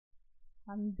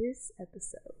on this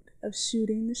episode of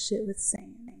Shooting the Shit with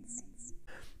Sands.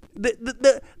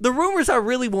 The rumors I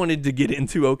really wanted to get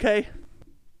into, okay?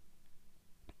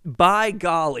 By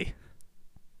golly.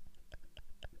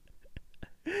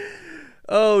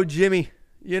 Oh, Jimmy.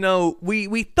 You know,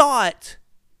 we thought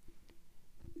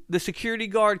the security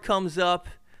guard comes up.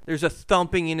 There's a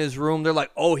thumping in his room. They're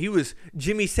like, oh,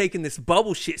 Jimmy's taking this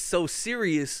bubble shit so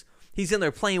serious. He's in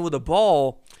there playing with a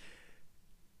ball.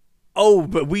 Oh,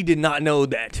 but we did not know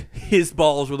that his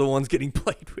balls were the ones getting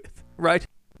played with, right?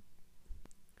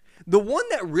 The one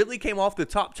that really came off the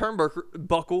top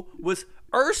turnbuckle was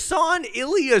Ersan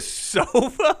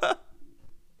Ilyasova.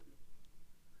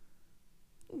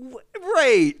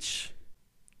 Rach.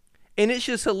 And it's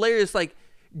just hilarious. Like,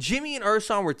 Jimmy and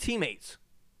Ersan were teammates.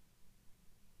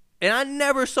 And I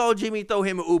never saw Jimmy throw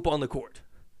him a oop on the court.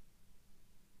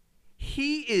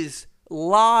 He is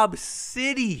Lob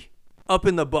City up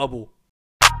in the bubble.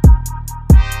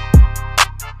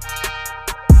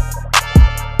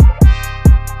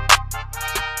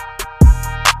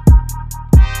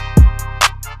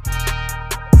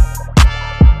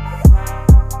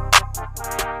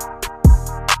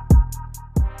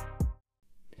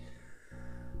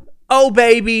 Oh,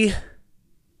 baby.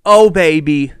 Oh,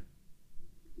 baby.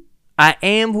 I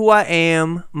am who I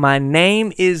am. My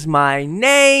name is my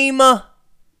name.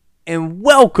 And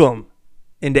welcome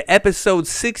into episode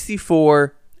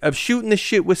 64 of Shooting the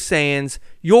Shit with Sands.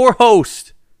 Your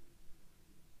host,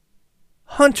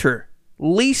 Hunter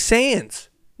Lee Sands.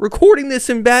 Recording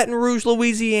this in Baton Rouge,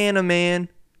 Louisiana, man.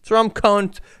 That's where I'm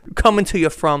coming to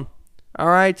you from. All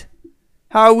right?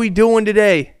 How are we doing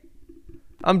today?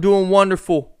 I'm doing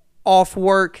wonderful. Off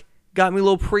work. Got me a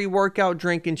little pre-workout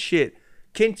drink and shit.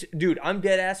 Dude, I'm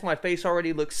dead ass. My face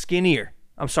already looks skinnier.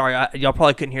 I'm sorry. Y'all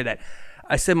probably couldn't hear that.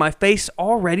 I said my face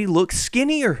already looks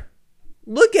skinnier.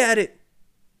 Look at it.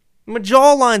 My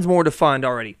jawline's more defined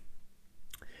already.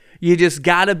 You just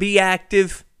gotta be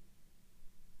active.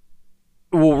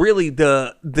 Well, really,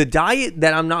 the diet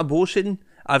that I'm not bullshitting,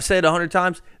 I've said 100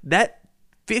 times, that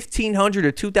 1,500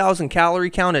 to 2,000 calorie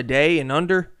count a day and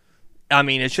under, I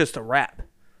mean, it's just a wrap.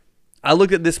 I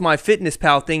looked at this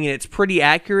MyFitnessPal thing, and it's pretty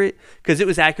accurate because it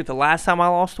was accurate the last time I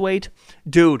lost weight.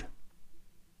 Dude,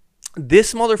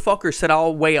 this motherfucker said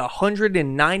I'll weigh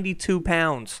 192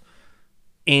 pounds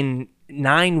in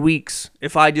 9 weeks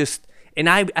if I just... And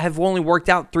I have only worked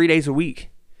out 3 days a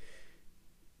week.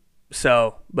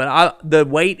 So, but the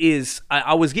weight is...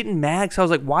 I was getting mad because I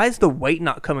was like, why is the weight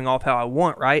not coming off how I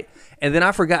want, right? And then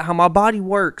I forgot how my body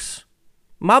works.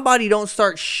 My body don't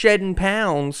start shedding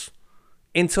pounds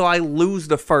until I lose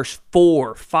the first 4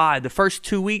 or 5. The first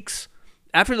 2 weeks,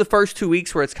 after the first 2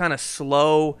 weeks where it's kind of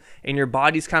slow and your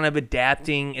body's kind of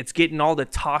adapting, it's getting all the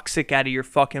toxic out of your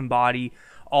fucking body,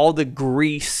 all the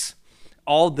grease,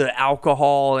 all the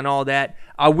alcohol and all that.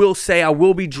 I will say I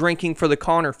will be drinking for the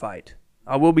Connor fight.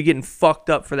 I will be getting fucked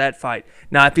up for that fight.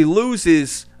 Now, if he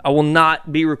loses, I will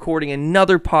not be recording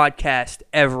another podcast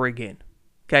ever again.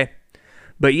 Okay?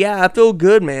 But yeah, I feel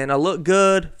good, man. I look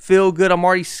good, feel good. I'm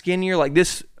already skinnier. Like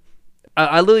this,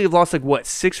 I literally have lost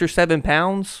 6 or 7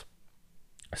 pounds,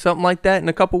 something like that in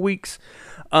a couple weeks.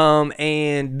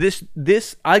 And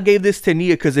this, I gave this to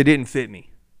Nia because it didn't fit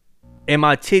me. And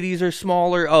my titties are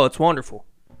smaller. Oh, it's wonderful.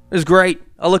 It's great.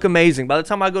 I look amazing. By the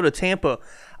time I go to Tampa,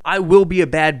 I will be a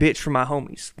bad bitch for my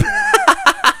homies.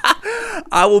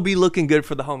 I will be looking good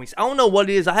for the homies. I don't know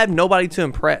what it is. I have nobody to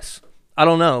impress. I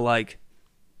don't know,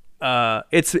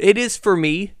 it is for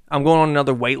me. I'm going on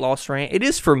another weight loss rant. It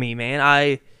is for me, man.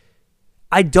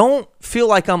 I don't feel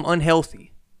like I'm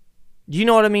unhealthy. Do you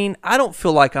know what I mean? I don't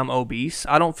feel like I'm obese.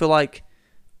 I don't feel like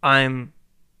I'm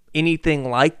anything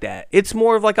like that. It's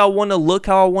more of like I want to look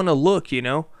how I want to look, you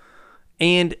know?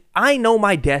 And I know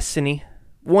my destiny.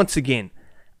 Once again,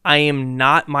 I am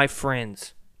not my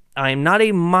friends. I am not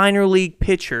a minor league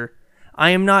pitcher.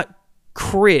 I am not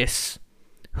Chris,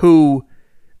 who,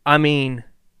 I mean...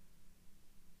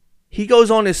 He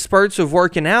goes on his spurts of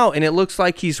working out, and it looks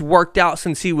like he's worked out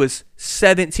since he was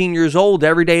 17 years old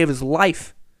every day of his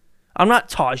life. I'm not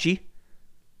Taji.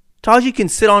 Taji can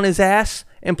sit on his ass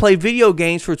and play video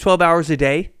games for 12 hours a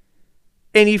day,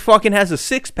 and he fucking has a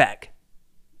six-pack.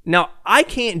 Now, I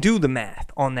can't do the math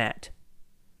on that.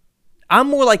 I'm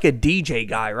more like a DJ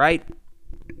guy, right?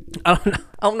 I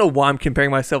don't know why I'm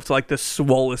comparing myself to the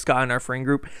swollest guy in our friend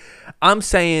group. I'm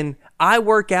saying I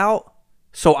work out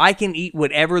so I can eat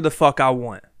whatever the fuck I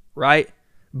want, right?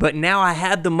 But now I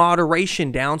have the moderation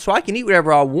down so I can eat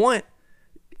whatever I want.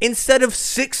 Instead of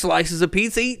 6 slices of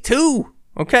pizza, eat 2,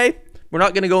 okay? We're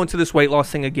not going to go into this weight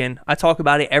loss thing again. I talk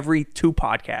about it every 2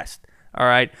 podcasts, all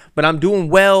right? But I'm doing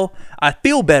well. I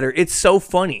feel better. It's so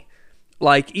funny.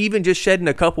 like even just shedding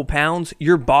a couple pounds,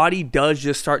 your body does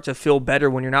just start to feel better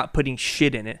when you're not putting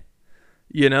shit in it,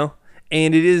 you know?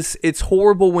 And it's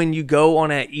horrible when you go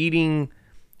on a eating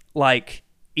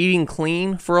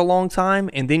clean for a long time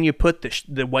and then you put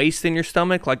the waste in your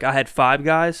stomach. Like I had Five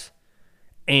Guys,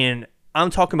 and I'm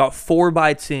talking about 4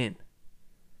 bites in.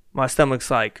 My stomach's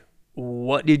like,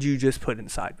 what did you just put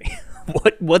inside me?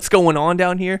 What's going on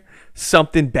down here?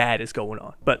 Something bad is going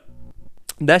on. But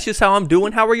that's just how I'm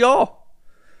doing. How are y'all?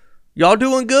 Y'all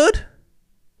doing good?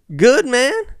 Good,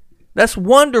 man. That's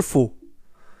wonderful.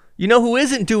 You know who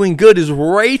isn't doing good is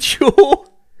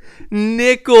Rachel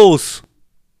Nichols.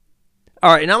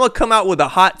 All right, and I'm going to come out with a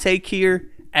hot take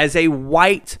here as a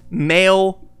white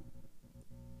male.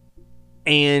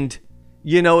 And,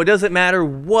 you know, it doesn't matter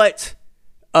what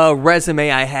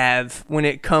resume I have when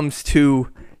it comes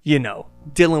to, you know,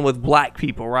 dealing with black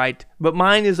people, right? But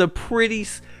mine is a pretty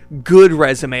good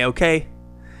resume, okay?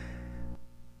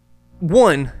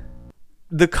 One,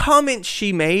 the comment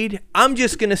she made, I'm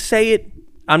just going to say it.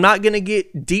 I'm not going to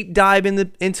get deep dive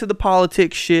into the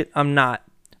politics shit. I'm not.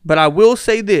 But I will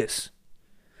say this.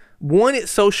 One,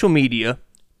 it's social media.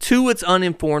 Two, it's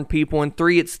uninformed people. And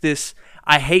three, it's this,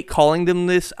 I hate calling them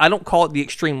this. I don't call it the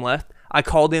extreme left. I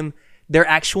call them their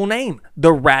actual name,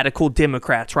 the radical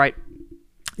Democrats, right?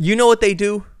 You know what they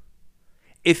do?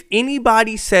 If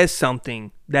anybody says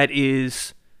something that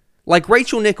is, like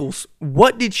Rachel Nichols,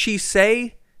 what did she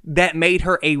say that made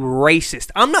her a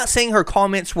racist? I'm not saying her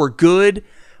comments were good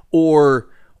or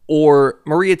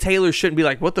Maria Taylor shouldn't be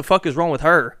like, what the fuck is wrong with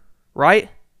her, right?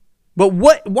 But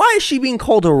why is she being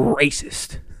called a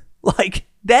racist? Like,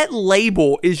 that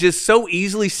label is just so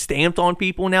easily stamped on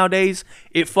people nowadays,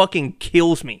 it fucking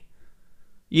kills me.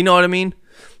 You know what I mean?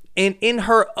 And in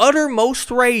her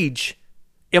uttermost rage,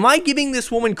 am I giving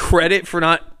this woman credit for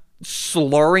not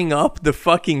slurring up the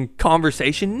fucking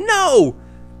conversation? No!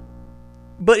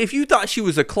 But if you thought she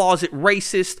was a closet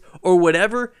racist or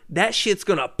whatever, that shit's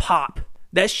gonna pop.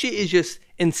 That shit is just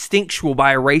instinctual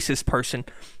by a racist person.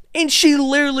 And she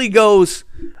literally goes,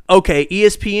 okay,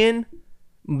 ESPN,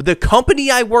 the company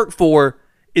I work for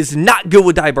is not good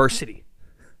with diversity.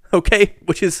 Okay?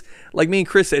 Which is, like me and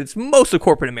Chris said, it's most of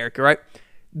corporate America, right?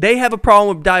 They have a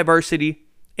problem with diversity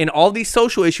and all these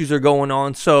social issues are going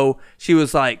on. So she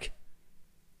was like,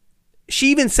 she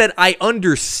even said, I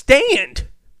understand.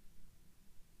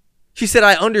 She said,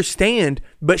 I understand,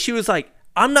 but she was like,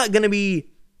 I'm not going to be,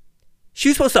 she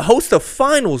was supposed to host the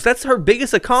finals. That's her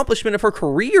biggest accomplishment of her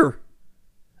career.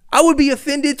 I would be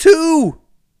offended too.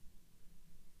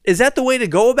 Is that the way to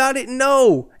go about it?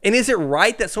 No. And is it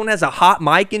right that someone has a hot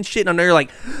mic and shit? And they're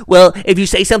like, well, if you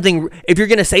say something, if you're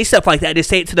going to say stuff like that, just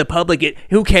say it to the public.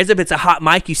 Who cares if it's a hot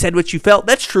mic? You said what you felt.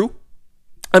 That's true.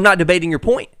 I'm not debating your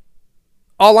point.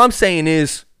 All I'm saying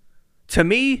is, to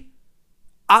me,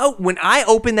 when I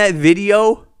open that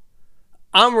video,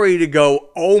 I'm ready to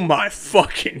go, oh my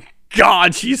fucking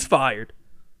God, she's fired.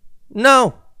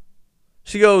 No.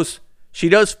 She goes, she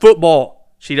does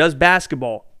football. She does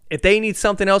basketball. If they need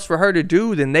something else for her to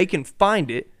do, then they can find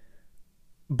it.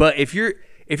 But if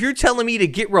you're telling me to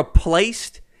get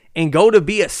replaced and go to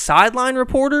be a sideline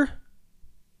reporter,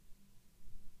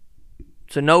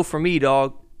 it's a no for me,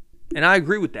 dog. And I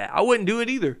agree with that. I wouldn't do it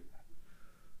either.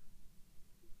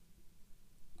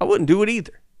 I wouldn't do it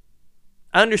either.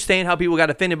 I understand how people got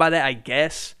offended by that, I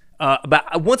guess.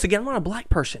 But once again, I'm not a black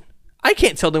person. I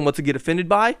can't tell them what to get offended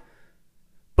by.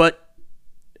 But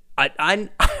I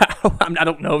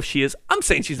don't know if she is. I'm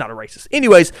saying she's not a racist.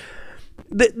 Anyways,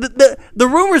 the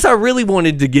rumors I really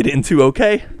wanted to get into,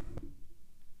 okay?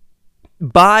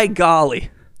 By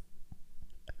golly.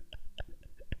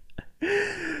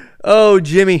 Oh,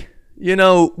 Jimmy. You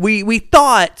know, we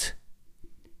thought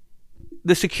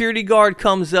the security guard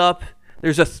comes up.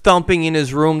 There's a thumping in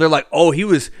his room. They're like, oh,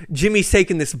 Jimmy's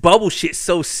taking this bubble shit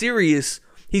so serious.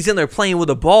 He's in there playing with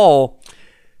a ball.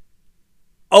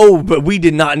 Oh, but we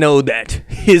did not know that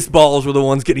his balls were the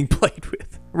ones getting played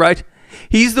with, right?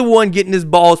 He's the one getting his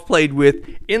balls played with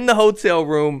in the hotel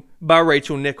room by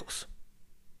Rachel Nichols.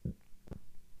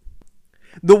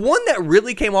 The one that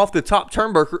really came off the top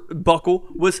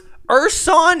turnbuckle was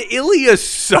Ersan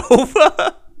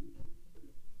Ilyasova.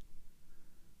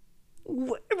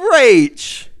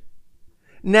 Rach.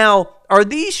 Now, are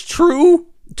these true?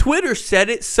 Twitter said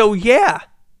it, so yeah.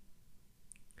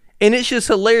 And it's just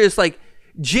hilarious. Like,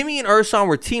 Jimmy and Ersan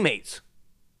were teammates.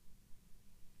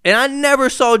 And I never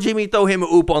saw Jimmy throw him a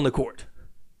oop on the court.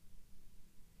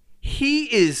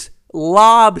 He is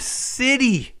Lob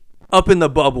City up in the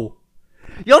bubble.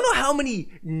 Y'all know how many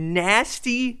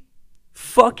nasty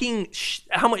fucking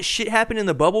how much shit happened in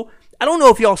the bubble? I don't know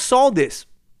if y'all saw this.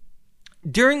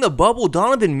 during the bubble,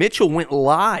 Donovan Mitchell went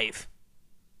live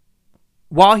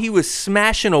while he was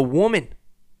smashing a woman.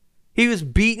 He was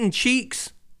beating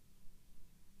cheeks.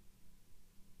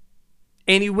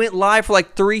 And he went live for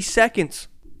like 3 seconds.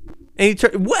 And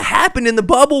what happened in the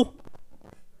bubble?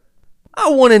 I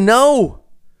want to know.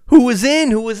 Who was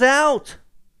in? Who was out?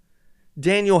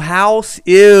 Daniel House.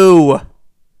 Ew.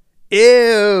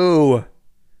 Ew.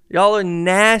 Y'all are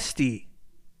nasty.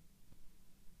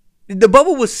 The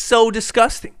bubble was so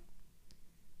disgusting.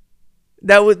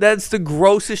 That's the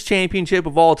grossest championship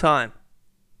of all time.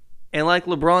 And like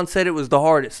LeBron said, it was the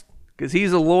hardest. Because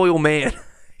he's a loyal man.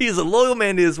 He's a loyal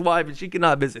man to his wife, and she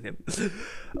cannot visit him.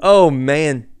 Oh,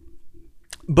 man.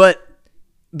 But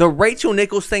the Rachel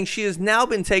Nichols thing, she has now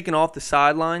been taken off the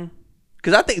sideline.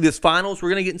 Because I think this finals,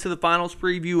 we're going to get into the finals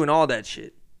preview and all that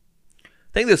shit.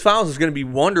 I think this finals is going to be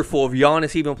wonderful if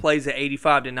Giannis even plays at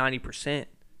 85 to 90%.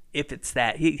 If it's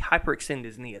that. He hyperextended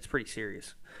his knee. It's pretty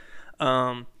serious.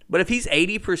 But if he's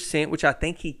 80%, which I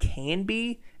think he can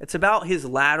be, it's about his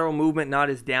lateral movement, not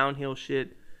his downhill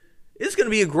shit. It's going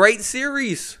to be a great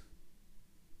series.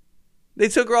 They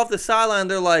took her off the sideline.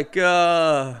 They're like,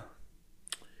 yeah,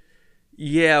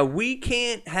 we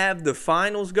can't have the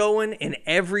finals going, and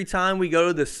every time we go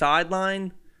to the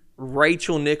sideline,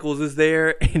 Rachel Nichols is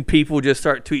there, and people just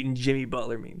start tweeting Jimmy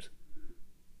Butler memes.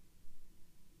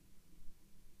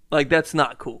 Like, that's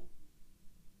not cool.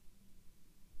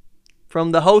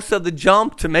 From the host of The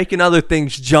Jump to making other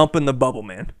things jump in the bubble,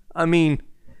 man. I mean,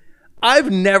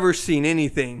 I've never seen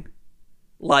anything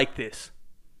like this.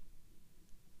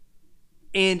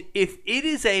 And if it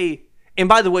is and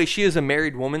by the way, she is a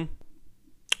married woman.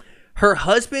 Her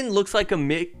husband looks like a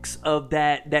mix of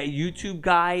that YouTube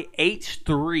guy,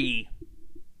 H3,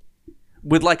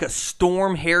 with like a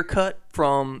Storm haircut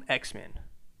from X-Men.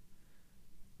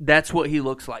 That's what he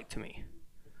looks like to me.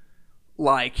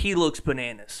 Like, he looks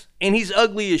bananas. And he's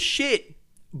ugly as shit.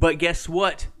 But guess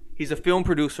what? He's a film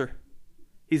producer.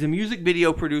 He's a music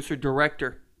video producer,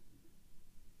 director.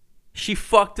 She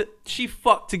fucked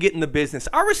to get in the business.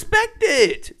 I respect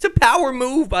it. It's a power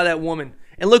move by that woman.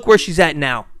 And look where she's at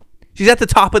now. She's at the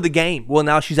top of the game. Well,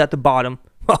 now she's at the bottom.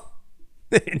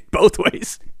 In both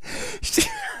ways.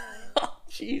 Oh,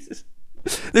 Jesus.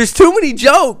 There's too many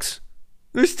jokes.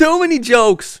 There's too many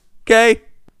jokes. Okay?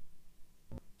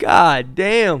 God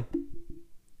damn.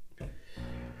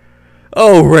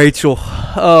 Oh, Rachel.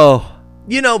 Oh.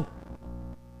 You know,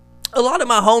 a lot of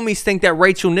my homies think that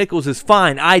Rachel Nichols is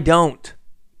fine. I don't.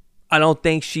 I don't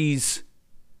think she's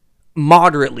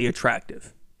moderately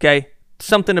attractive. Okay?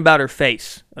 Something about her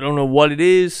face. I don't know what it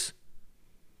is.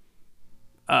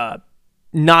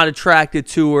 Not attracted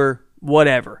to her.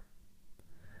 Whatever.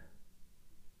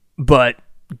 But,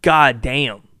 god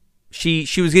damn. She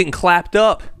was getting clapped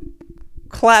up.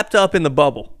 Clapped up in the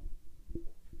bubble.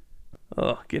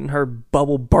 Getting her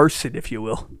bubble bursted, if you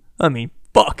will. I mean,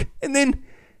 fuck. And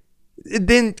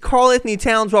then Karl Anthony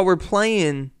Towns, while we're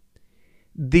playing,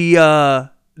 the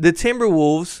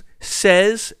Timberwolves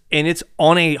says, and it's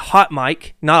on a hot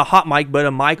mic, not a hot mic, but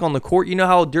a mic on the court. You know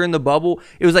how during the bubble,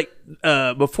 it was like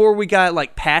before we got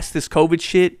like past this COVID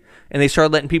shit and they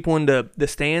started letting people into the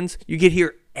stands, you could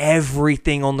hear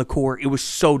everything on the court. It was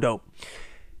so dope.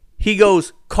 He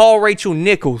goes, call Rachel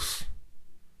Nichols.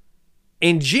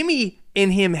 And Jimmy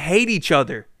and him hate each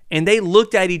other. And they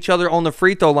looked at each other on the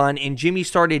free throw line, and Jimmy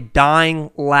started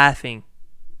dying laughing.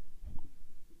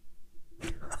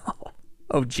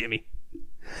 Oh, Jimmy.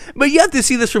 But you have to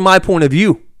see this from my point of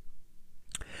view.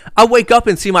 I wake up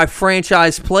and see my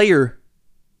franchise player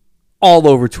all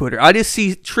over Twitter. I just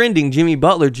see trending Jimmy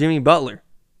Butler, Jimmy Butler.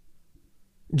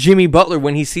 Jimmy Butler,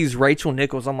 when he sees Rachel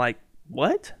Nichols, I'm like,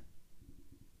 what?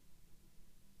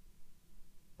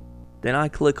 Then I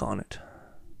click on it.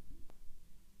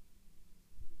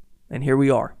 And here we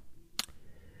are.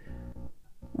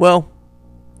 Well,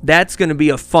 that's going to be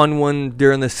a fun one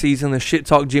during the season. The shit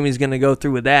talk Jimmy's going to go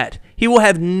through with that. He will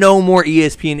have no more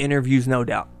ESPN interviews, no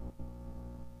doubt.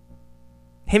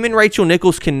 Him and Rachel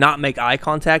Nichols cannot make eye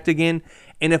contact again.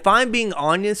 And if I'm being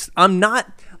honest, I'm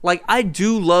not, like, I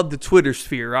do love the Twitter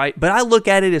sphere, right? But I look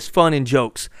at it as fun and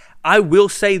jokes. I will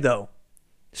say, though,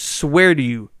 swear to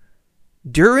you,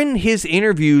 during his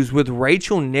interviews with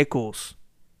Rachel Nichols,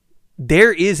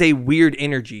 there is a weird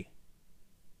energy.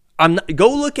 Go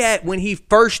look at when he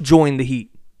first joined the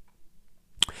Heat.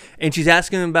 And she's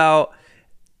asking him about,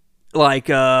 like,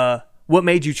 what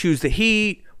made you choose the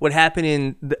Heat? What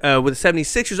happened with the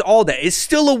 76ers? All that. It's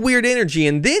still a weird energy.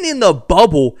 And then in the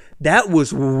bubble, that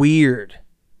was weird.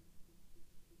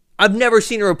 I've never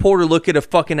seen a reporter look at a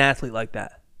fucking athlete like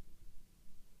that.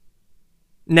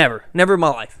 Never. Never in my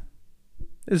life.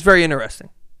 It's very interesting.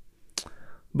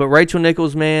 But Rachel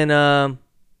Nichols, man, I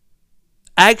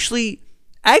actually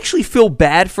feel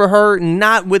bad for her,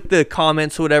 not with the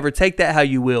comments or whatever. Take that how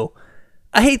you will.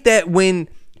 I hate that when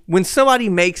somebody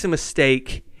makes a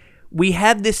mistake, we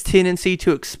have this tendency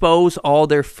to expose all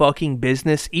their fucking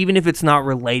business, even if it's not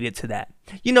related to that.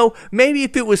 You know, maybe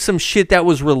if it was some shit that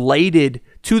was related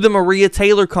to the Maria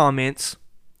Taylor comments,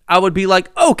 I would be like,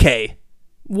 okay,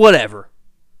 whatever.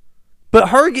 But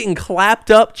her getting clapped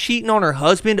up, cheating on her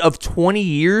husband of 20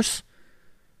 years,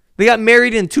 they got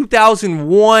married in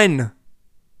 2001.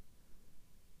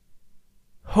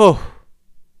 Oh,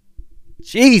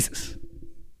 Jesus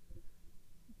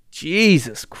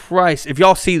Christ. If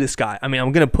y'all see this guy, I mean,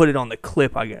 I'm going to put it on the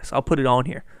clip, I guess. I'll put it on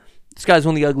here. This guy's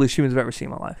one of the ugliest humans I've ever seen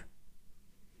in my life.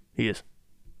 He is.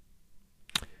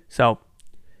 So,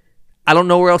 I don't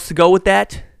know where else to go with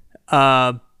that.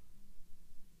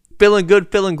 Feeling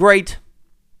good, feeling great.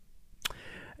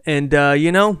 And,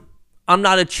 you know, I'm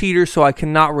not a cheater, so I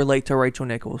cannot relate to Rachel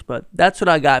Nichols. But that's what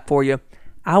I got for you.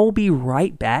 I will be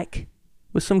right back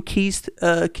with some keys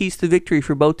to victory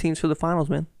for both teams for the finals,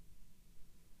 man.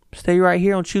 Stay right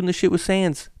here on Shooting the Shit with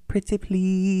Sands. Pretty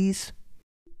please.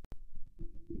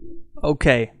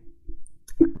 Okay.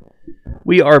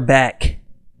 We are back.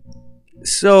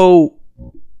 So,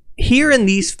 here in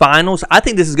these finals, I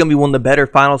think this is going to be one of the better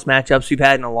finals matchups we've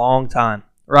had in a long time,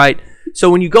 right? So,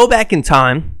 when you go back in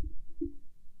time,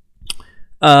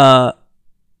 the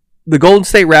Golden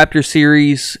State Raptors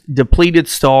series, depleted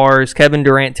stars, Kevin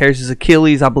Durant tears his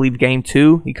Achilles, I believe, game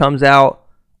 2. He comes out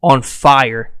on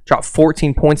fire. Dropped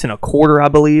 14 points in a quarter, I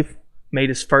believe. Made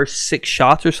his first 6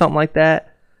 shots or something like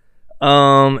that.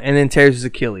 And then tears his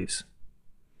Achilles.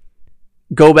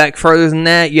 Go back further than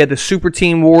that. You had the Super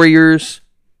Team Warriors.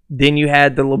 Then you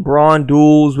had the LeBron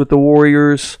duels with the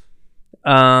Warriors.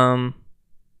 And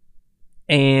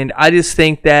I just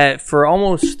think that for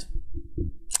almost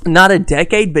not a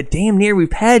decade, but damn near,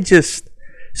 we've had just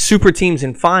super teams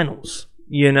in finals,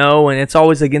 you know, and it's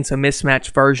always against a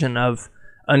mismatched version of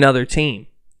another team.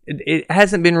 It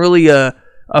hasn't been really a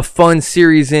fun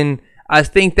series, and I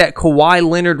think that Kawhi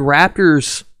Leonard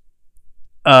Raptors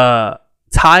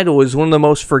title is one of the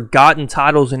most forgotten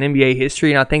titles in NBA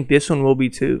history, and I think this one will be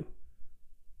too.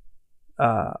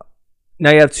 Now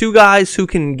you have two guys who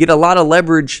can get a lot of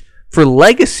leverage for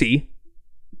legacy.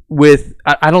 With,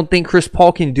 I don't think Chris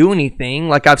Paul can do anything.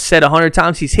 Like I've said 100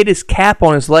 times, he's hit his cap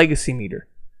on his legacy meter.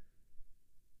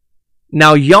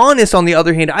 Now Giannis, on the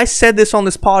other hand, I said this on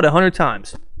this pod 100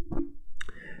 times.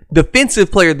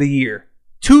 Defensive Player of the Year,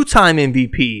 2-time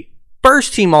MVP,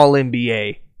 first team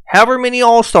All-NBA, however many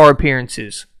All-Star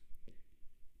appearances.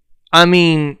 I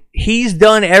mean, he's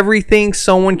done everything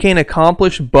someone can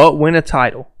accomplish but win a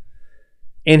title.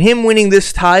 And him winning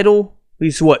this title,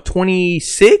 he's what,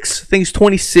 26? I think he's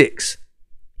 26.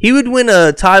 He would win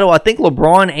a title. I think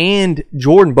LeBron and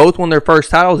Jordan both won their first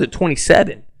titles at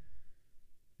 27.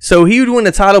 So he would win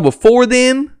a title before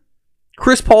them.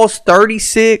 Chris Paul's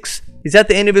 36. He's at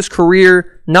the end of his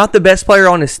career. Not the best player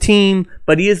on his team,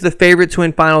 but he is the favorite to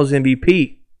win Finals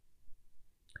MVP.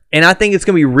 And I think it's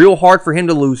going to be real hard for him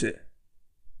to lose it.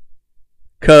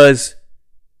 Because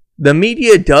the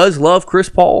media does love Chris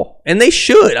Paul. And they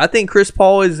should. I think Chris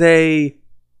Paul is in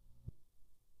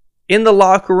the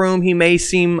locker room, he may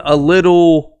seem a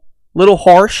little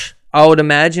harsh, I would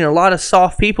imagine. A lot of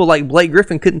soft people like Blake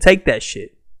Griffin couldn't take that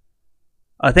shit.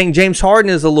 I think James Harden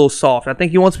is a little soft. I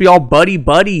think he wants to be all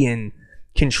buddy and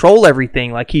control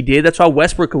everything like he did. That's why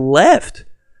Westbrook left.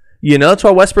 You know, that's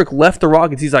why Westbrook left the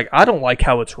Rockets. He's like, I don't like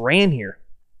how it's ran here.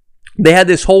 They had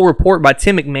this whole report by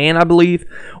Tim McMahon, I believe,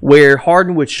 where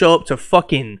Harden would show up to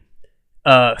fucking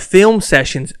film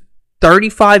sessions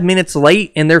 35 minutes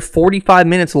late and they're 45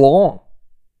 minutes long.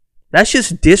 That's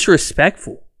just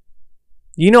disrespectful.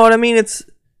 You know what I mean? It's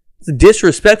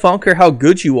disrespectful. I don't care how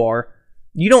good you are.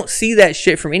 You don't see that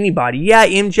shit from anybody. Yeah,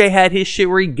 MJ had his shit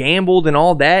where he gambled and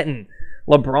all that, and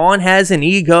LeBron has an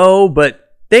ego,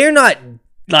 but they're not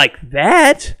like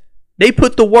that. They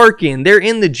put the work in. They're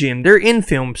in the gym. They're in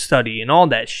film study and all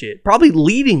that shit. Probably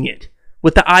leading it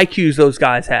with the IQs those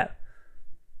guys have.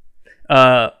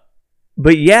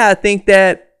 But yeah, I think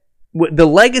that the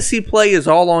legacy play is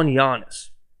all on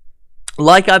Giannis.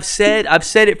 Like I've said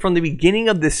it from the beginning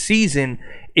of the season.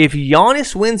 If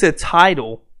Giannis wins a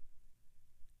title,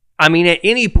 I mean, at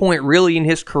any point really in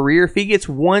his career, if he gets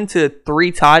 1 to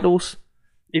 3 titles,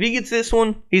 if he gets this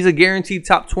one, he's a guaranteed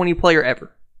top 20 player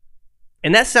ever.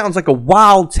 And that sounds like a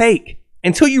wild take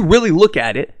until you really look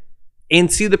at it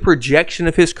and see the projection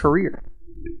of his career.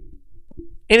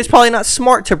 And it's probably not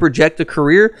smart to project a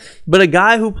career, but a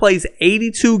guy who plays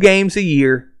 82 games a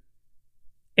year,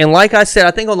 and like I said,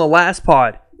 I think on the last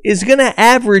pod, is going to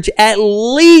average at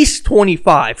least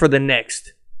 25 for the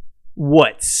next,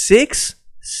 6,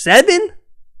 7?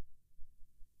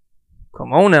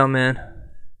 Come on now, man.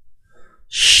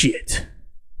 Shit.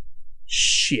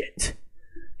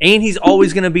 And he's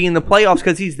always going to be in the playoffs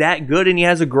because he's that good and he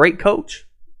has a great coach.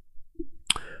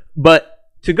 But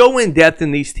to go in depth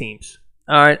in these teams,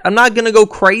 all right, I'm not going to go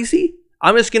crazy.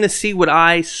 I'm just going to see what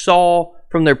I saw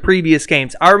from their previous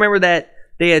games. I remember that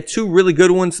they had 2 really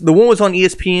good ones. The one was on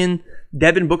ESPN.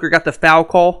 Devin Booker got the foul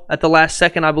call at the last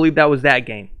second. I believe that was that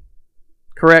game.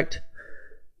 Correct?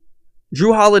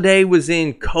 Drew Holiday was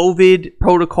in COVID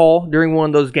protocol during one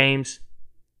of those games.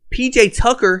 PJ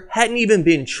Tucker hadn't even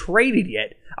been traded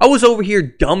yet. I was over here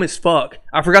dumb as fuck.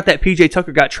 I forgot that PJ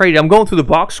Tucker got traded. I'm going through the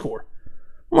box score.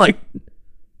 I'm like,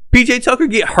 PJ Tucker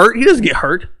get hurt? He doesn't get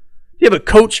hurt. You have a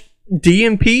coach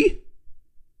DMP?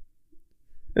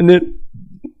 And then,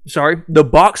 the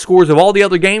box scores of all the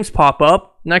other games pop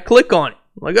up, and I click on it.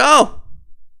 I'm like, oh,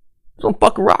 some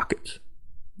fucking Rockets.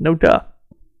 No duh.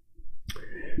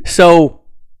 So,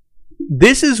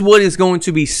 this is what is going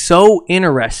to be so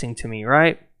interesting to me,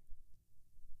 right?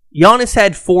 Giannis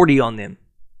had 40 on them.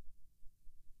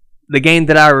 The game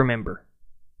that I remember.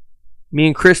 Me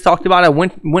and Chris talked about it. I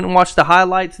went and watched the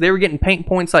highlights. They were getting paint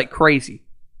points like crazy.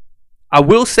 I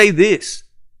will say this.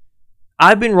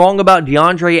 I've been wrong about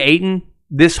DeAndre Ayton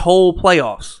this whole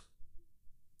playoffs.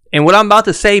 And what I'm about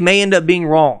to say may end up being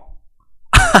wrong.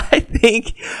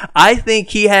 I think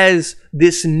he has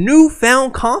this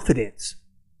newfound confidence.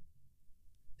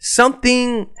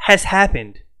 Something has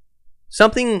happened.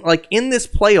 Something like in this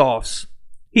playoffs.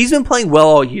 He's been playing well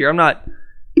all year.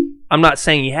 I'm not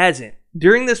saying he hasn't.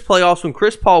 During this playoffs, when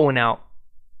Chris Paul went out,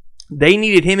 they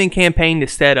needed him and Campaign to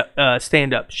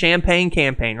stand up. Champagne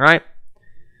Campaign, right?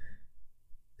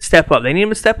 Step up. They need him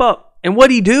to step up. And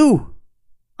what'd he do?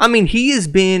 I mean, he has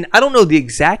been, I don't know the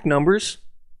exact numbers.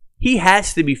 He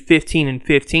has to be 15 and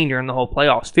 15 during the whole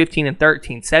playoffs. 15 and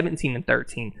 13, 17 and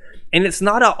 13. And it's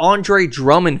not an Andre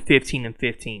Drummond 15 and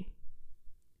 15.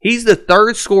 He's the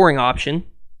third scoring option.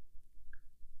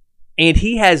 And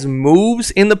he has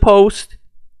moves in the post,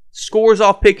 scores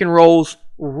off pick and rolls,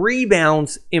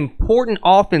 rebounds, important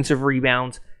offensive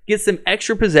rebounds, gets some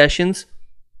extra possessions.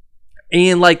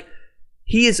 And like,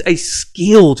 he is a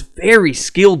skilled, very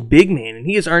skilled big man, and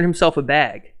he has earned himself a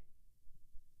bag.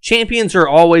 Champions are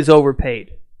always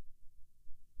overpaid.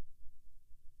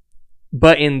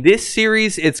 But in this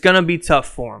series, it's going to be tough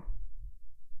for him.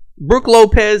 Brook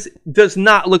Lopez does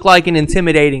not look like an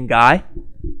intimidating guy.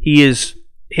 He is,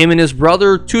 him and his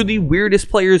brother, 2 of the weirdest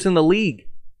players in the league.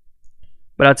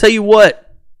 But I'll tell you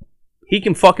what, he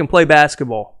can fucking play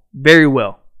basketball very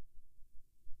well.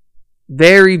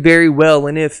 Very, very well.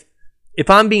 And if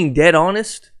I'm being dead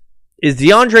honest, is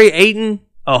DeAndre Ayton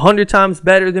 100 times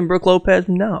better than Brook Lopez?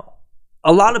 No.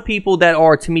 A lot of people that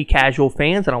are, to me, casual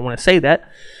fans, I don't want to say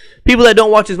that, people that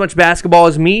don't watch as much basketball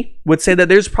as me would say that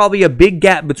there's probably a big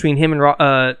gap between him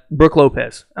and Brook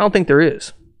Lopez. I don't think there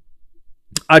is.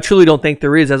 I truly don't think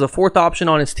there is. As a 4th option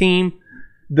on his team,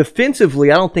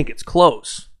 defensively, I don't think it's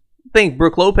close. I think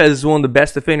Brook Lopez is one of the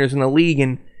best defenders in the league,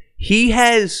 and he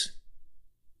has,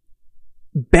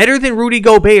 better than Rudy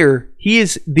Gobert, he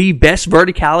is the best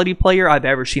verticality player I've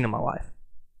ever seen in my life.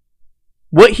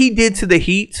 What he did to the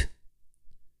Heat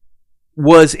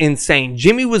was insane.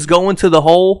 Jimmy was going to the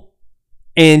hole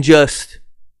and just,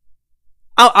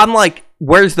 I'm like,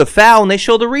 where's the foul? And they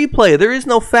show the replay. There is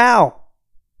no foul.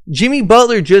 Jimmy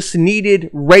Butler just needed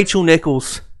Rachel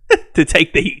Nichols to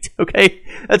take the Heat, okay?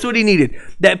 That's what he needed.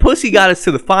 That pussy got us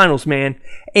to the finals, man.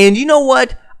 And you know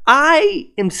what?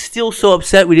 I am still so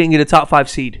upset we didn't get a top 5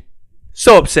 seed.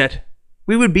 So upset.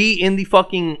 We would be in the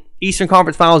fucking Eastern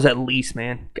Conference Finals at least,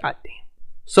 man. God damn.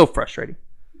 So frustrating.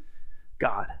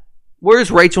 God.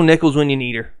 Where's Rachel Nichols when you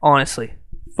need her? Honestly.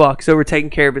 Fuck. So we're taking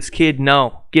care of his kid?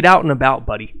 No. Get out and about,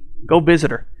 buddy. Go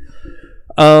visit her.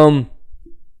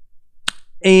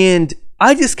 And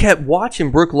I just kept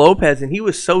watching Brook Lopez, and he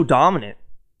was so dominant.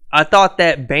 I thought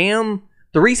that Bam,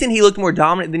 the reason he looked more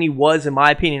dominant than he was, in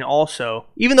my opinion, also,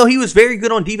 even though he was very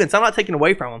good on defense, I'm not taking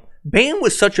away from him. Bam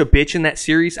was such a bitch in that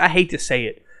series. I hate to say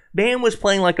it. Bam was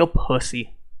playing like a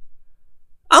pussy.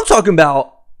 I'm talking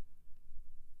about,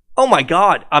 oh my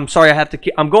God. I'm sorry, I'm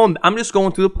just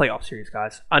going through the playoff series,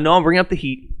 guys. I know I'm bringing up the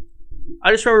Heat. I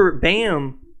just remember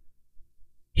Bam,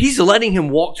 he's letting him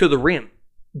walk to the rim.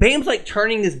 Bam's like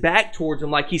turning his back towards him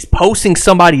like he's posting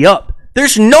somebody up.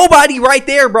 There's nobody right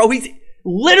there, bro. He's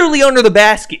literally under the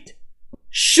basket.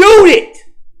 Shoot it.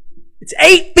 It's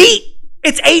 8 feet.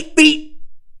 It's 8 feet.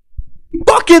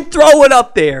 Fucking throw it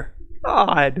up there.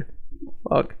 God.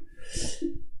 Fuck.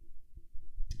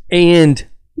 And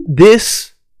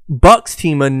this Bucks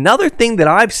team, another thing that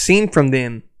I've seen from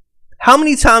them, how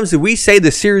many times did we say the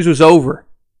series was over?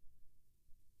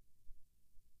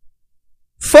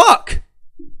 Fuck.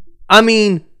 I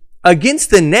mean, against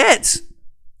the Nets,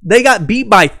 they got beat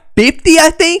by 50, I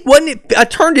think. Wasn't it? I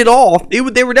turned it off. They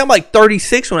were down by like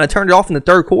 36 when I turned it off in the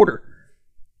third quarter.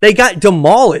 They got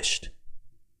demolished.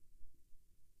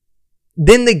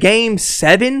 Then the game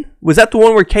 7, was that the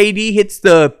one where KD hits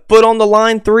the foot on the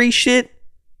line 3 shit?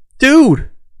 Dude.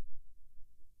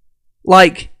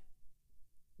 Like,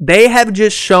 they have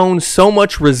just shown so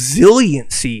much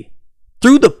resiliency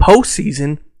through the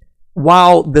postseason,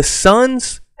 while the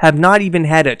Suns have not even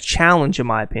had a challenge, in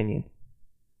my opinion.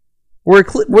 Were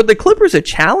the Clippers a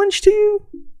challenge to you?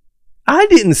 I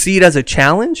didn't see it as a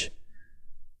challenge.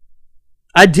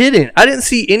 I didn't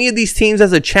see any of these teams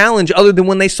as a challenge other than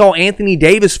when they saw Anthony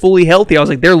Davis fully healthy. I was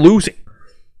like, they're losing.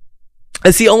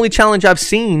 That's the only challenge I've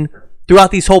seen throughout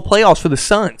these whole playoffs for the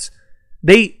Suns.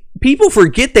 People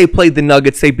forget they played the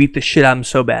Nuggets. They beat the shit out of them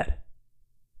so bad.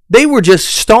 They were just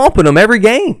stomping them every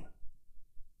game.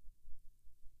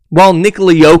 While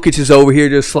Nikola Jokic is over here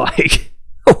just like...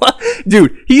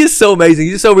 Dude, he is so amazing.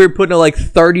 He's just over here putting up like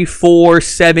 34,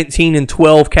 17, and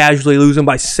 12 casually losing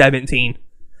by 17.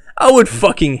 I would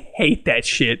fucking hate that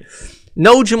shit.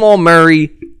 No Jamal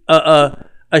Murray, a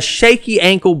shaky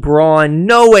ankle Braun,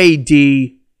 no AD,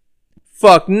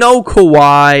 fuck, no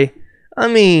Kawhi. I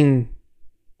mean,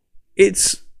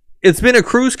 it's been a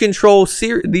cruise control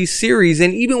these series,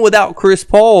 and even without Chris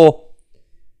Paul,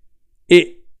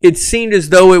 it seemed as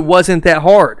though it wasn't that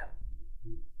hard.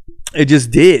 It just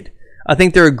did. I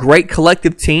think they're a great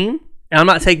collective team, and I'm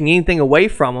not taking anything away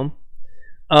from them.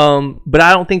 But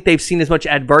I don't think they've seen as much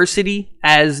adversity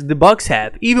as the Bucks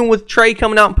have, even with Trey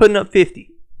coming out and putting up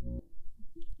 50.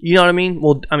 You know what I mean?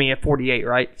 Well, I mean at 48,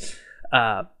 right?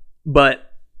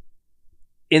 But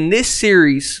in this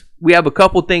series, we have a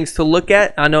couple things to look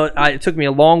at. I know it took me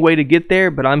a long way to get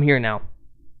there, but I'm here now.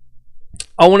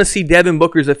 I want to see Devin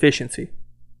Booker's efficiency.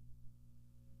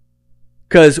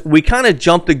 Because we kind of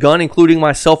jumped the gun, including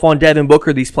myself, on Devin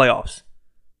Booker these playoffs.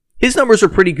 His numbers are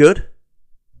pretty good.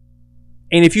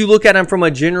 And if you look at them from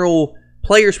a general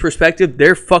player's perspective,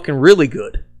 they're fucking really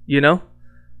good, you know?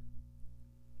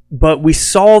 But we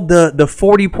saw the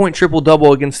 40-point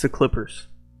triple-double against the Clippers.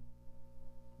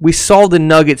 We saw the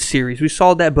Nuggets series. We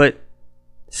saw that, but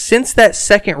since that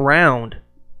second round,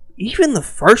 even the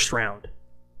first round,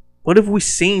 what have we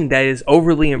seen that is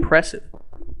overly impressive?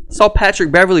 I saw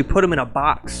Patrick Beverley put him in a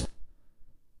box.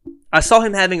 I saw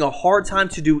him having a hard time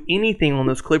to do anything on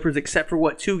those Clippers except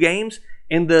for, 2 games?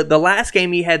 In the last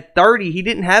game, he had 30. He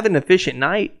didn't have an efficient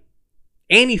night.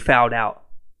 And he fouled out.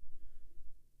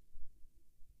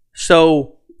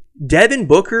 So, Devin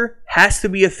Booker has to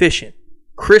be efficient.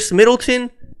 Chris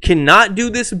Middleton cannot do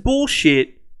this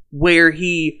bullshit where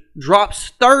he drops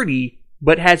 30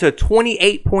 but has a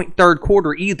 28-point third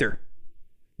quarter either.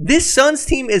 This Suns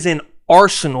team is an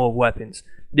arsenal of weapons.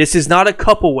 This is not a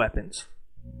couple weapons.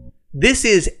 This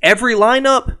is every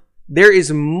lineup. There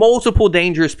is multiple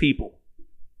dangerous people.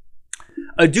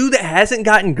 A dude that hasn't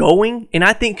gotten going, and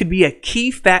I think could be a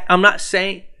key fact. I'm not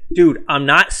saying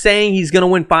he's going to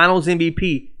win finals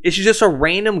MVP. It's just a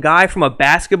random guy from a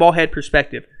basketball head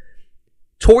perspective.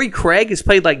 Torrey Craig has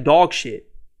played like dog shit.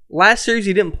 Last series,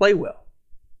 he didn't play well.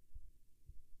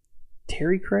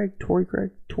 Torrey Craig?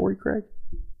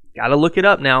 Gotta look it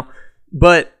up now.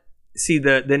 But, see,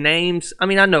 the names, I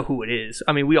mean, I know who it is.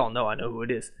 I mean, we all know I know who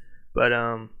it is. But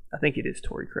I think it is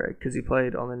Torrey Craig because he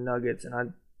played on the Nuggets,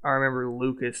 and I remember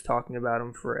Lucas talking about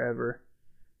him forever.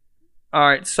 All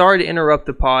right, sorry to interrupt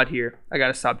the pod here. I got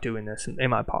to stop doing this in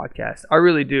my podcast. I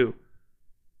really do.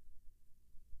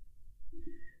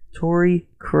 Torrey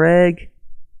Craig.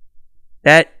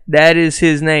 That is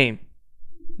his name.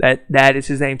 That is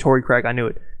his name, Torrey Craig. I knew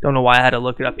it. Don't know why I had to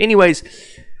look it up. Anyways,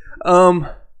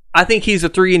 I think he's a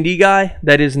 3-and-D guy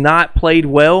that has not played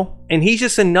well, and he's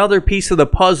just another piece of the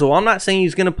puzzle. I'm not saying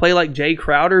he's going to play like Jay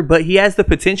Crowder, but he has the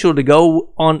potential to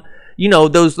go on,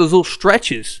 those little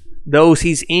stretches. Those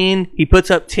he puts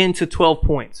up 10 to 12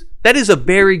 points. That is a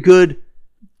very good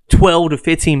 12 to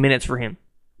 15 minutes for him.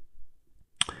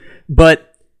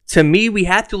 But to me, we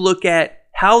have to look at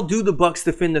how do the Bucks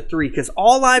defend the 3, because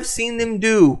all I've seen them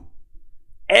do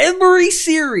every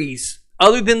series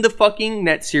other than the fucking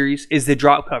Nets series is the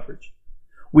drop coverage.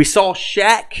 We saw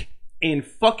Shaq and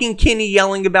fucking Kenny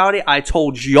yelling about it. I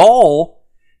told y'all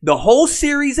the whole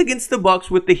series against the Bucks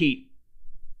with the Heat.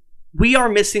 We are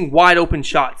missing wide open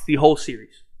shots the whole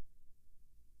series.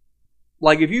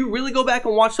 Like, if you really go back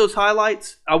and watch those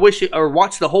highlights, or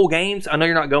watch the whole games. I know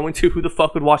you're not going to. Who the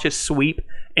fuck would watch us sweep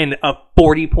and a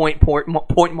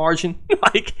 40-point margin.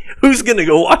 Like, who's going to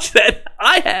go watch that?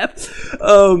 I have.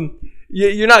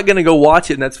 You're not going to go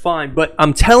watch it, and that's fine. But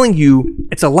I'm telling you,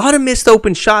 it's a lot of missed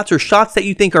open shots or shots that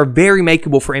you think are very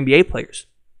makeable for NBA players.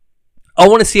 I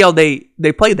want to see how they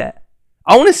play that.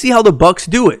 I want to see how the Bucks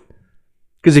do it.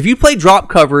 Because if you play drop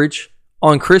coverage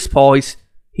on Chris Paul,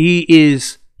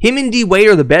 him and D Wade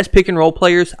are the best pick and roll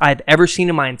players I've ever seen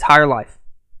in my entire life.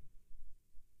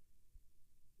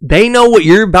 They know what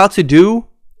you're about to do,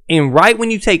 and right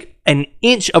when you take an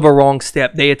inch of a wrong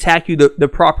step, they attack you the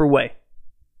proper way.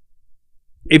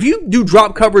 If you do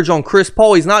drop coverage on Chris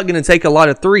Paul, he's not going to take a lot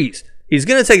of threes. He's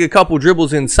going to take a couple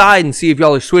dribbles inside and see if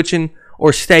y'all are switching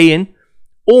or staying.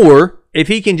 Or if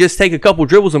he can just take a couple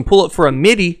dribbles and pull up for a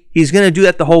midi, he's going to do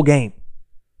that the whole game.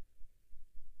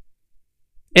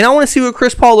 And I want to see what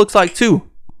Chris Paul looks like too.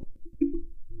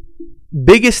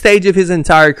 Biggest stage of his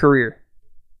entire career.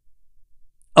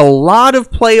 A lot of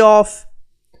playoff,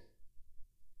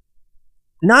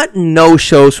 not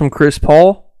no-shows from Chris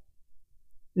Paul.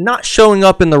 Not showing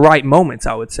up in the right moments,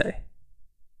 I would say.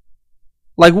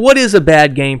 Like, what is a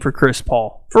bad game for Chris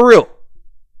Paul? For real.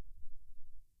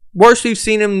 Worst we've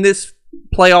seen him this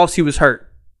playoffs, he was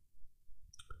hurt.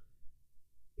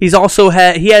 He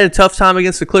had a tough time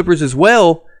against the Clippers as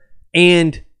well,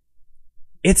 and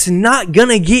it's not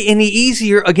gonna get any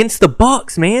easier against the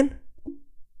Bucks, man.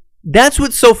 That's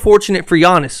what's so fortunate for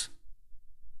Giannis.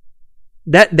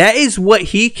 That is what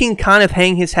he can kind of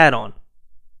hang his hat on.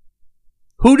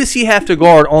 Who does he have to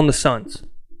guard on the Suns?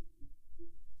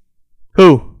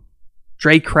 Who?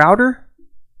 Jay Crowder?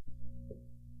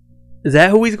 Is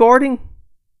that who he's guarding?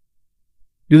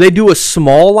 Do they do a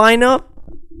small lineup?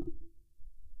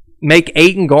 Make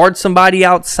Ayton guard somebody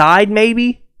outside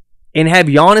maybe? And have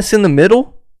Giannis in the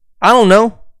middle? I don't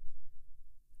know.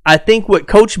 I think what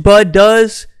Coach Bud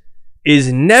does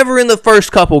is never in the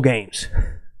first couple games.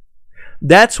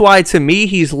 That's why, to me,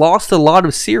 he's lost a lot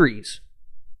of series.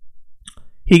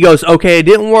 He goes, okay, it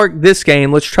didn't work this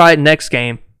game. Let's try it next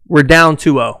game. We're down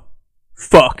 2-0.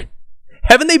 Fuck.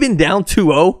 Haven't they been down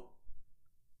 2-0?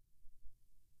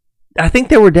 I think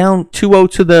they were down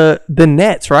 2-0 to the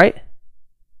Nets, right?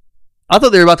 I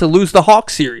thought they were about to lose the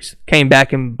Hawks series. Came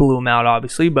back and blew them out,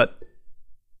 obviously, but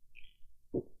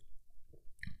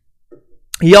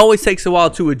he always takes a while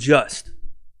to adjust.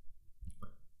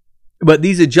 But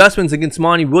these adjustments against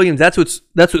Monty Williams, that's what's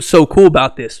so cool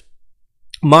about this.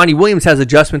 Monty Williams has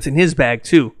adjustments in his bag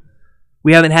too.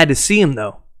 We haven't had to see him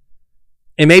though.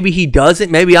 And maybe he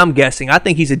doesn't. Maybe I'm guessing. I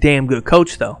think he's a damn good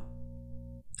coach though.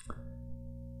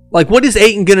 Like, what is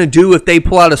Ayton going to do if they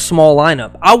pull out a small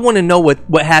lineup? I want to know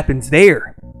what happens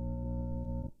there.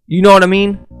 You know what I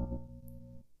mean?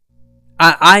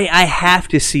 I have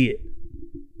to see it.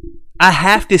 I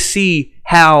have to see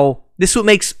how this is what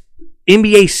makes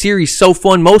NBA series so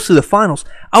fun, most of the finals.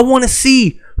 I want to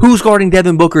see who's guarding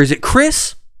Devin Booker. Is it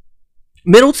Chris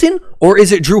Middleton or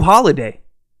is it Drew Holiday?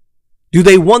 Do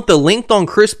they want the length on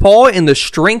Chris Paul and the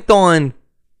strength on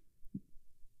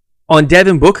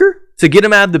Devin Booker to get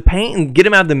him out of the paint and get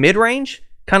him out of the mid-range?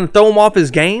 Kind of throw him off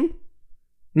his game?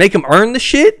 Make him earn the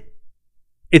shit?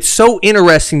 It's so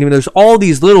interesting to me. There's all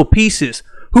these little pieces.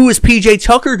 Who is PJ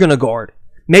Tucker going to guard?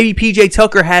 Maybe PJ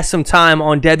Tucker has some time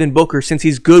on Devin Booker since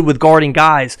he's good with guarding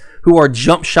guys who are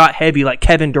jump shot heavy like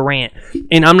Kevin Durant.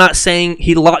 And I'm not saying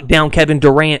he locked down Kevin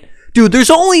Durant. Dude, there's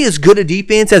only as good a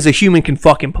defense as a human can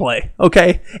fucking play,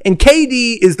 okay? And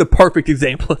KD is the perfect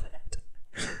example of that.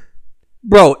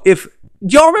 Bro, do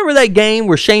y'all remember that game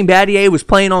where Shane Battier was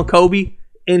playing on Kobe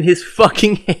in his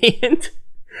fucking hand?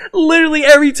 Literally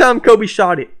every time Kobe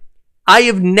shot it. I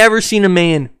have never seen a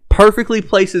man perfectly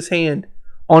place his hand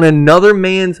on another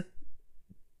man's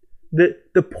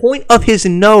the point of his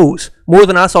nose more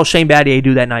than I saw Shane Battier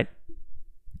do that night.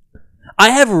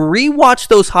 I have rewatched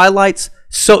those highlights,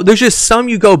 so there's just some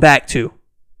you go back to.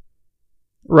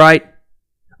 Right?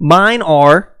 Mine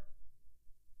are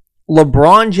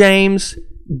LeBron James,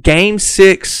 Game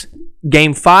 6,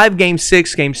 Game 5, Game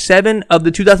 6, Game 7 of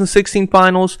the 2016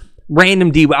 Finals,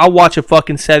 random D-Wade. I'll watch a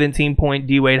fucking 17-point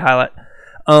D-Wade highlight.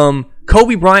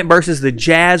 Kobe Bryant versus the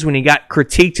Jazz when he got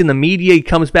critiqued in the media. He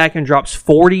comes back and drops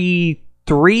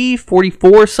 43,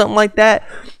 44, something like that.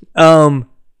 And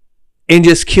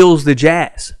just kills the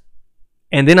Jazz.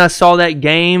 And then I saw that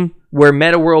game where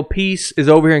Meta World Peace is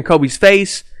over here in Kobe's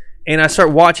face. And I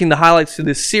start watching the highlights of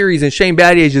this series, and Shane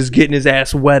Battier is just getting his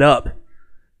ass wet up.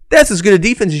 That's as good a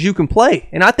defense as you can play.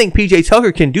 And I think PJ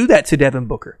Tucker can do that to Devin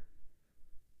Booker.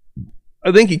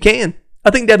 I think he can.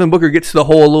 I think Devin Booker gets to the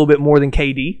hole a little bit more than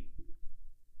KD.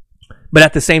 But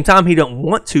at the same time, he don't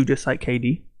want to, just like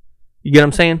KD. You get what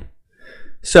I'm saying?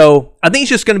 So I think it's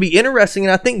just going to be interesting,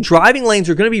 and I think driving lanes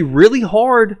are going to be really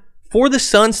hard for the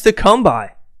Suns to come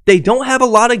by. They don't have a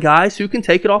lot of guys who can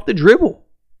take it off the dribble,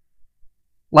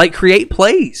 like create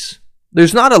plays.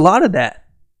 There's not a lot of that.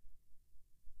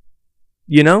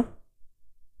 You know?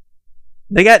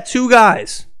 They got two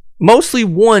guys. Mostly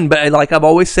one, but like I've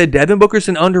always said, Devin Booker's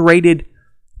an underrated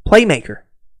playmaker.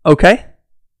 Okay?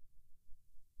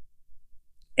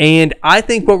 And I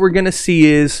think what we're going to see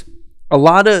is a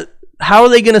lot of... How are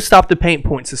they going to stop the paint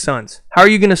points, the Suns? How are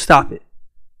you going to stop it?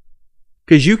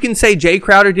 Because you can say Jay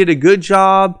Crowder did a good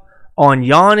job on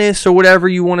Giannis or whatever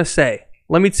you want to say.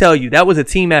 Let me tell you, that was a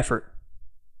team effort.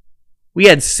 We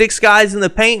had 6 guys in the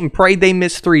paint and prayed they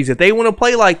missed threes. If they want to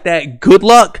play like that, good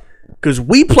luck. Because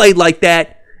we played like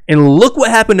that, and look what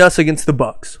happened to us against the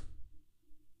Bucks.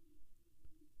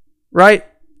 Right?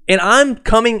 And I'm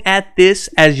coming at this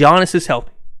as Giannis is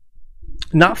healthy.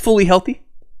 Not fully healthy.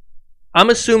 I'm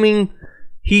assuming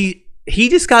he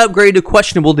just got upgraded to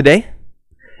questionable today.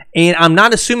 And I'm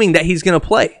not assuming that he's going to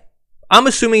play. I'm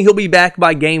assuming he'll be back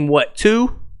by game,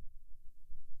 2?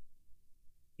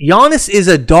 Giannis is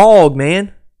a dog,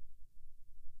 man.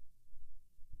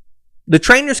 The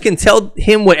trainers can tell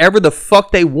him whatever the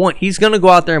fuck they want. He's going to go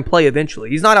out there and play eventually.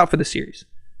 He's not out for the series.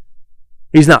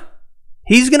 He's not.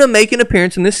 He's going to make an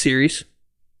appearance in this series.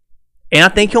 And I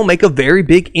think he'll make a very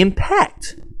big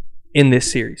impact in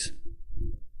this series.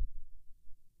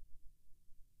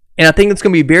 And I think it's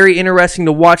going to be very interesting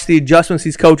to watch the adjustments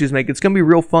these coaches make. It's going to be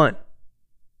real fun.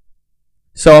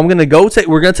 So I'm going to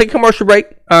we're going to take a commercial break.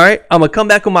 All right. I'm going to come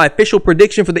back with my official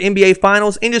prediction for the NBA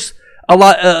Finals and just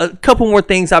a couple more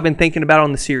things I've been thinking about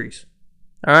on the series.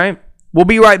 All right. We'll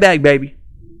be right back, baby.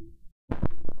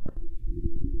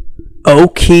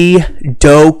 Okie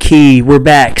dokie. We're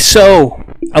back. So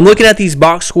I'm looking at these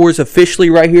box scores officially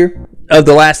right here of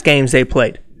the last games they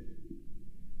played.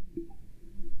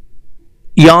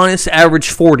 Giannis averaged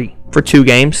 40 for 2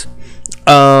 games.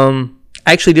 I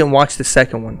actually didn't watch the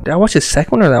second one. Did I watch the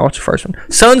second one or did I watch the first one?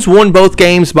 Suns won both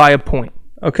games by a point.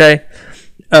 Okay.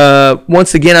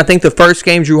 Once again, I think the first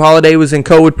game, Drew Holiday was in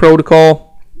COVID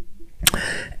protocol.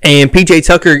 And PJ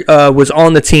Tucker was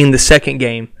on the team the second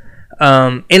game.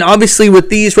 And obviously with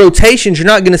these rotations, you're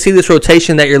not going to see this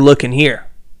rotation that you're looking here.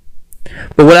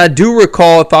 But what I do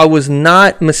recall, if I was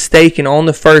not mistaken, on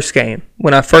the first game,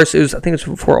 I think it was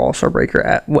before All-Star break.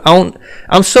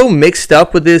 I'm so mixed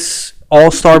up with this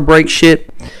All-Star break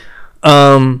shit.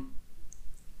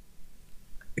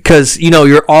 Because,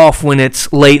 you're off when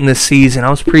it's late in the season.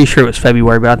 I was pretty sure it was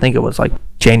February, but I think it was like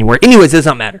January. Anyways, it does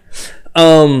not matter.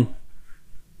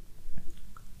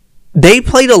 They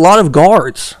played a lot of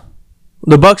guards.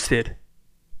 The Bucks did.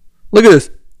 Look at this.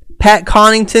 Pat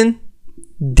Connaughton,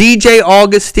 DJ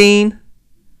Augustine,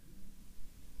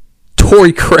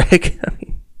 Torrey Craig. I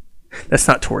mean, that's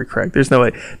not Torrey Craig. There's no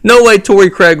way. No way Torrey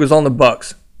Craig was on the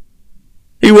Bucks.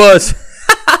 He was.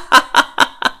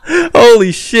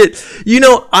 Holy shit.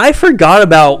 I forgot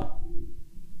about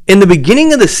in the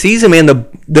beginning of the season, man,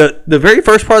 the very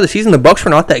first part of the season, the Bucks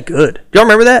were not that good. Do y'all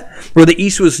remember that? Where the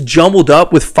East was jumbled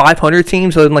up with 500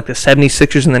 teams other than like the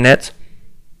 76ers and the Nets.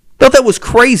 Thought that was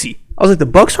crazy. I was like, the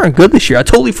Bucks aren't good this year. I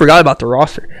totally forgot about the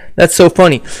roster. That's so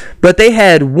funny. But they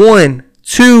had 1,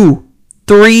 2,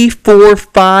 3, 4,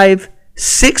 5,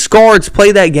 6 guards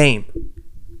play that game.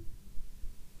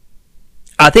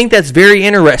 I think that's very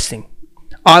interesting.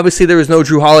 Obviously, there was no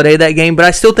Drew Holiday that game, but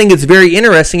I still think it's very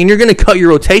interesting, and you're going to cut your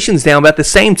rotations down. But at the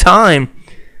same time,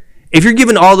 if you're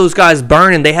giving all those guys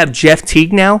burn and they have Jeff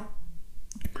Teague now,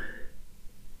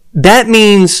 that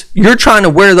means you're trying to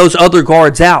wear those other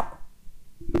guards out.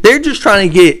 They're just trying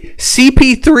to get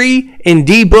CP3 and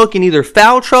D-Book in either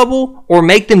foul trouble or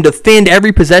make them defend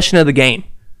every possession of the game.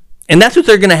 And that's what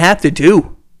they're going to have to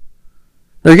do.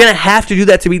 They're going to have to do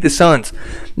that to beat the Suns.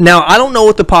 Now, I don't know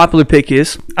what the popular pick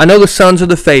is. I know the Suns are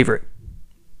the favorite.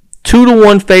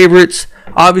 2-1 favorites.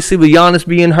 Obviously, with Giannis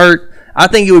being hurt, I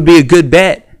think it would be a good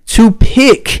bet to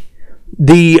pick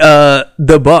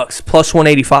the Bucks plus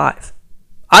 185.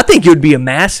 I think it would be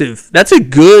that's a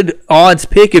good odds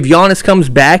pick. If Giannis comes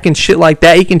back and shit like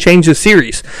that, he can change the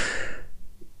series.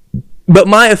 But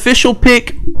my official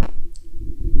pick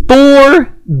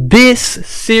for this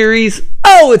series,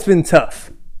 it's been tough.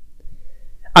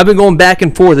 I've been going back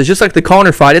and forth. It's just like the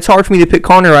Connor fight. It's hard for me to pick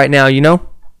Connor right now,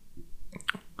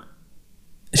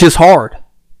 It's just hard.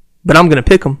 But I'm going to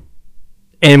pick him.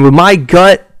 And with my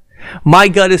gut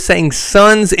is saying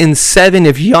Suns in 7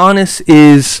 if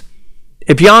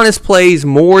Giannis plays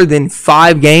more than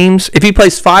 5 games, if he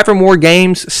plays 5 or more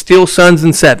games, still Suns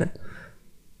in 7.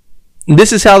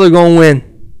 This is how they're going to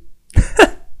win.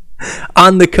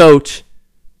 I'm the coach.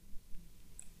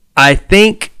 I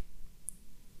think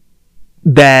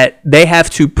that they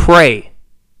have to pray.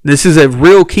 This is a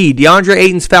real key. DeAndre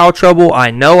Ayton's foul trouble.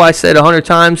 I know I said 100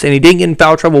 times, and he didn't get in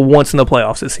foul trouble once in the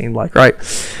playoffs, it seemed like, right?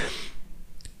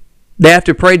 They have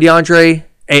to pray DeAndre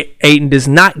Ayton does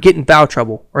not get in foul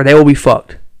trouble, or they will be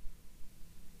fucked.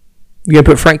 You going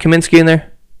to put Frank Kaminsky in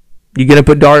there? You going to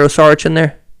put Dario Saric in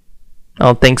there? I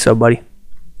don't think so, buddy.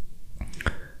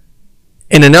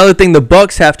 And another thing the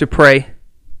Bucks have to pray,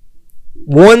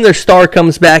 one, their star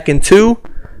comes back, and two,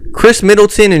 Chris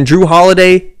Middleton and Drew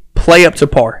Holiday play up to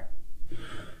par.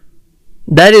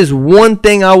 That is one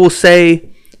thing I will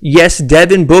say. Yes,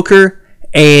 Devin Booker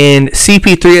and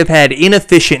CP3 have had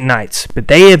inefficient nights, but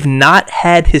they have not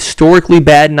had historically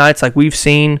bad nights like we've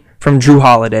seen from Drew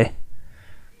Holiday.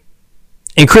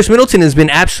 And Chris Middleton has been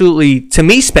absolutely, to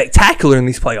me, spectacular in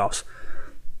these playoffs.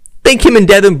 I think him and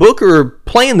Devin Booker are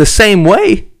playing the same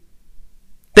way.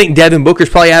 I think Devin Booker's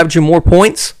probably averaging more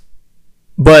points,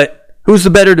 but who's the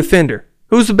better defender?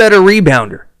 Who's the better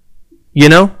rebounder? You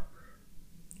know?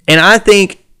 And I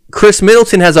think Chris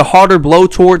Middleton has a harder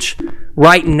blowtorch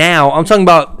right now. I'm talking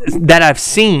about that I've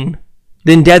seen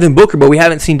than Devin Booker, but we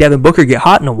haven't seen Devin Booker get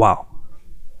hot in a while.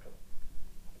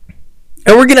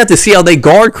 And we're going to have to see how they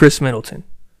guard Chris Middleton.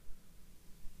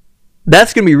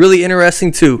 That's going to be really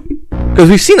interesting too, because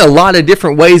we've seen a lot of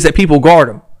different ways that people guard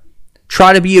him.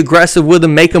 Try to be aggressive with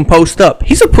him, make him post up.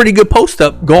 He's a pretty good post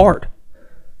up guard.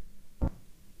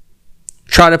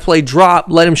 Try to play drop,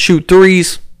 let him shoot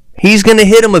threes. He's going to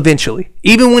hit him eventually.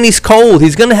 Even when he's cold,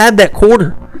 he's going to have that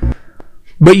quarter.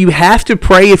 But you have to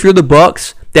pray, if you're the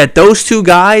Bucks, that those two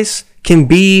guys can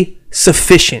be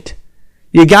sufficient.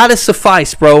 You got to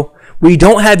suffice, bro. We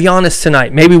don't have Giannis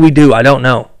tonight. Maybe we do. I don't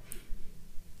know.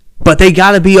 But they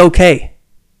got to be okay.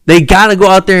 They got to go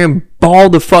out there and ball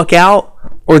the fuck out,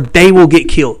 or they will get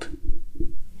killed.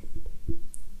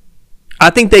 I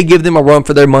think they give them a run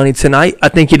for their money tonight. I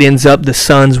think it ends up the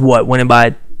Suns, winning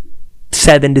by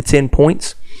 7 to 10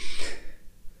 points.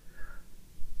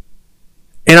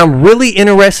 And I'm really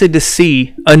interested to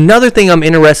see, another thing I'm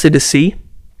interested to see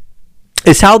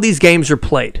is how these games are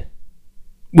played.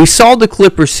 We saw the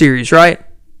Clippers series, right?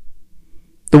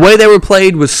 The way they were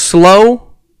played was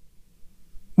slow,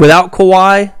 without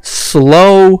Kawhi,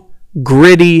 slow,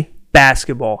 gritty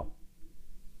basketball.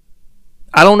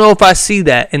 I don't know if I see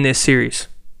that in this series.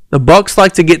 The Bucks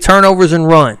like to get turnovers and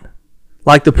run,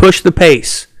 like to push the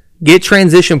pace, get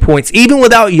transition points. Even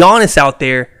without Giannis out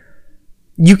there,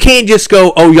 you can't just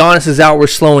go, oh, Giannis is out, we're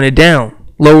slowing it down,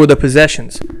 lower the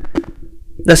possessions.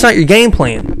 That's not your game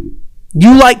plan.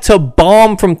 You like to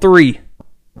bomb from three.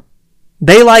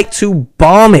 They like to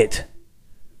bomb it,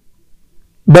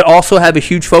 but also have a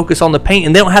huge focus on the paint.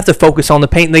 And they don't have to focus on the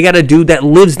paint. They got a dude that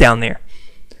lives down there.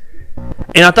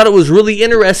 And I thought it was really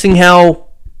interesting how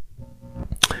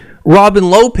Robin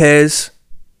Lopez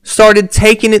started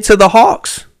taking it to the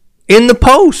Hawks in the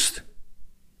post.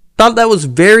 Thought that was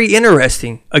very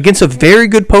interesting against a very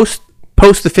good post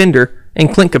defender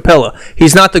in Clint Capella.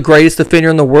 He's not the greatest defender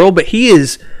in the world, but he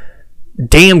is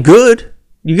damn good.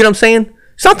 You get what I'm saying?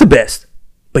 He's not the best,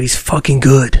 but he's fucking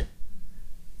good.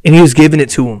 And he was giving it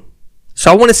to him.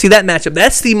 So I want to see that matchup.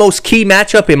 That's the most key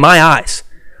matchup in my eyes.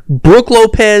 Brook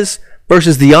Lopez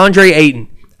versus DeAndre Ayton.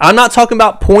 I'm not talking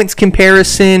about points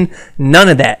comparison, none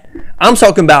of that. I'm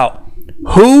talking about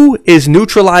who is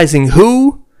neutralizing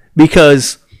who,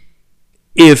 because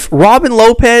if Robin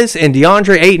Lopez and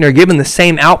DeAndre Ayton are given the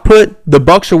same output, the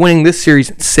Bucks are winning this series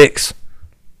in 6.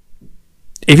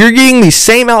 If you're getting the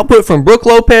same output from Brook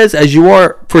Lopez as you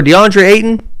are for DeAndre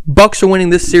Ayton, Bucks are winning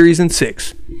this series in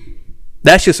 6.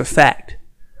 That's just a fact.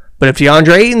 But if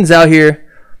DeAndre Ayton's out here,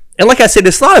 and like I said,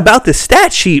 it's not about the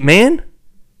stat sheet, man.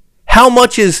 How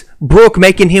much is Brook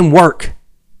making him work?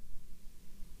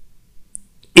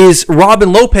 Is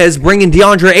Robin Lopez bringing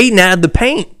DeAndre Ayton out of the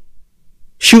paint?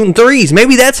 Shooting threes.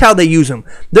 Maybe that's how they use him.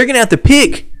 They're going to have to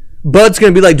pick. Bud's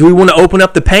going to be like, do we want to open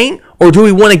up the paint? Or do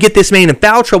we want to get this man in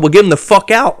foul trouble, get him the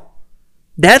fuck out?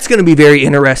 That's going to be very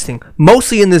interesting.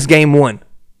 Mostly in this game 1.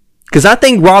 Because I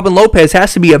think Robin Lopez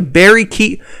has to be a very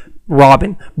key...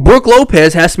 Brook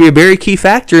Lopez has to be a very key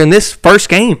factor in this first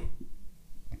game.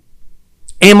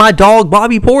 And my dog,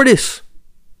 Bobby Portis.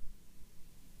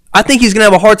 I think he's going to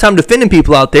have a hard time defending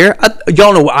people out there.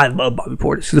 Y'all know I love Bobby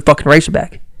Portis. He's a fucking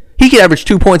racerback. He could average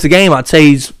 2 points a game. I'd say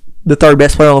he's the 3rd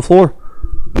best player on the floor.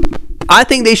 I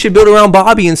think they should build around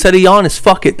Bobby instead of Giannis.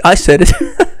 Fuck it. I said it.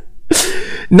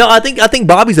 No, I think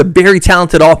Bobby's a very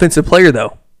talented offensive player,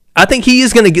 though. I think he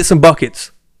is going to get some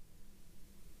buckets.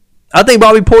 I think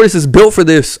Bobby Portis is built for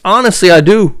this. Honestly, I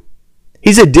do.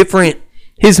 He's a different...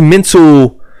 His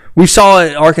mental... We saw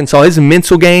at Arkansas, his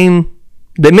mental game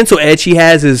The mental edge he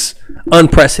has is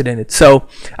unprecedented. So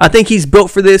I think he's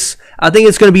built for this. I think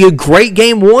it's going to be a great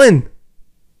game one.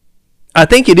 I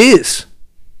think it is.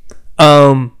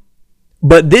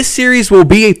 But this series will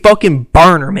be a fucking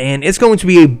burner, man. It's going to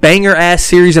be a banger-ass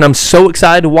series, and I'm so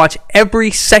excited to watch every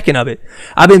second of it.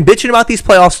 I've been bitching about these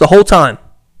playoffs the whole time.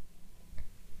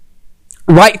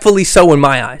 Rightfully so in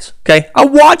my eyes, okay? I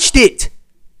watched it.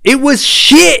 It was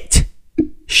shit.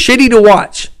 Shitty to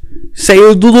watch. Say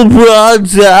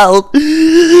LeBron's out.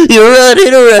 You're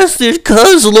uninterested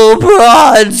because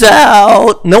LeBron's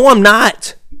out. No, I'm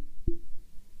not.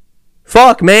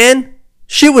 Fuck, man.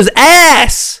 Shit was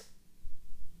ass.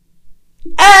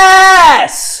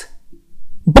 Ass.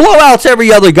 Blowouts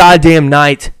every other goddamn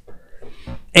night.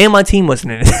 And my team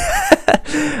wasn't in it.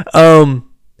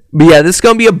 But yeah, this is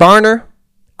going to be a burner.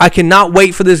 I cannot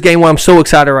wait for this game. I'm so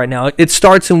excited right now. It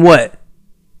starts in what?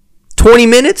 20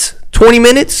 minutes? 20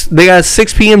 minutes? They got a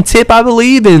 6 p.m. tip, I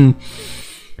believe. And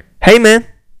hey, man,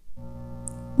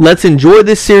 let's enjoy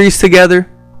this series together.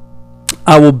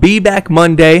 I will be back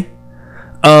Monday.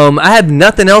 I have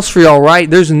nothing else for y'all, right?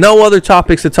 There's no other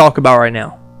topics to talk about right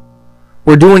now.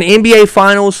 We're doing NBA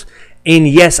Finals. And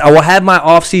yes, I will have my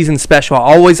off-season special.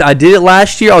 I did it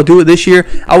last year. I'll do it this year.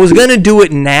 I was going to do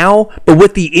it now, but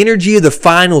with the energy of the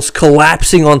finals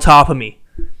collapsing on top of me,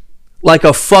 like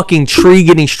a fucking tree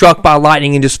getting struck by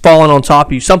lightning and just falling on top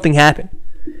of you, something happened.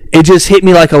 It just hit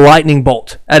me like a lightning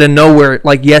bolt out of nowhere,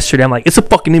 like yesterday. I'm like, it's a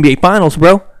fucking NBA Finals,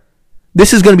 bro.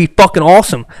 This is going to be fucking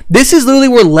awesome. This is literally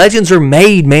where legends are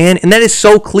made, man. And that is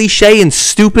so cliche and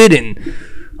stupid and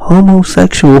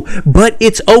homosexual, but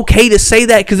it's okay to say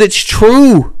that because it's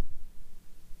true.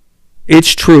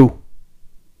 It's true.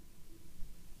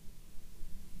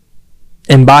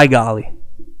 And by golly,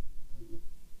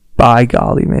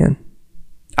 man,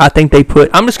 I think they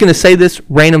put, I'm just going to say this,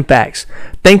 random facts.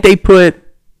 I think they put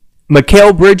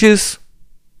Mikal Bridges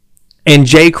and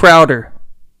Jay Crowder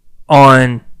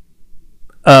on.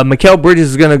 Mikal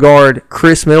Bridges is going to guard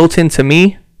Chris Middleton to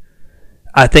me.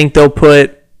 I think they'll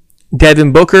put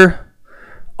Devin Booker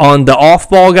on the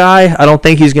off-ball guy. I don't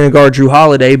think he's going to guard Drew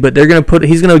Holiday, but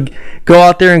he's going to go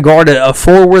out there and guard a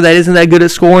forward that isn't that good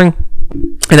at scoring.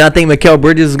 And I think Mikal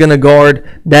Bridges is going to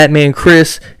guard that man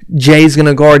Chris. Jay's going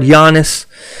to guard Giannis.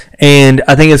 And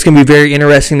I think it's going to be very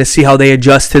interesting to see how they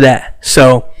adjust to that.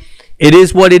 So it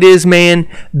is what it is, man.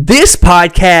 This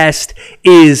podcast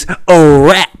is a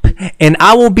wrap. And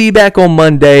I will be back on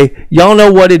Monday. Y'all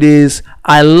know what it is.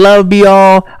 I love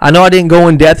y'all. I know I didn't go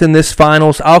in depth in this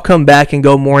finals. I'll come back and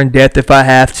go more in depth if I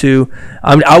have to.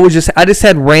 I just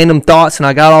had random thoughts and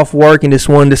I got off work and just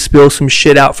wanted to spill some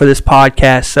shit out for this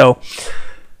podcast. So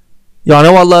y'all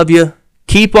know I love you.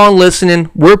 Keep on listening.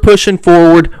 We're pushing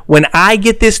forward. When I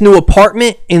get this new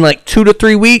apartment in like 2 to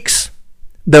 3 weeks,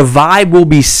 the vibe will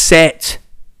be set.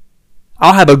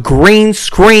 I'll have a green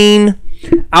screen.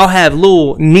 I'll have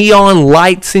little neon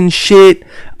lights and shit.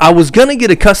 I was going to get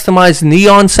a customized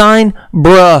neon sign.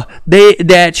 Bruh,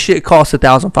 that shit costs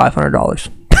 $1,500.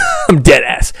 I'm dead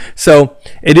ass. So,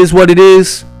 it is what it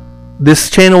is.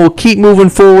 This channel will keep moving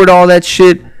forward, all that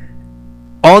shit.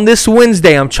 On this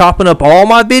Wednesday, I'm chopping up all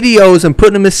my videos and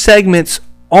putting them as segments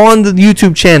on the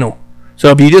YouTube channel. So,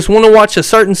 if you just want to watch a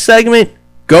certain segment,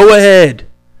 go ahead.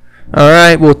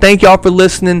 Alright, well, thank y'all for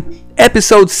listening.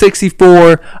 Episode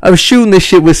 64 of Shooting the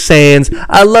Shit with Sands.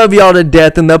 I love y'all to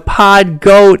death, and the pod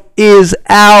goat is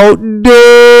out.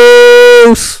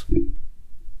 Deuce.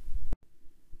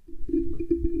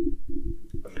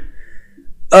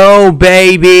 Oh,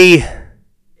 baby.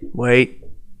 Wait.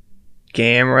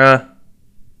 Camera.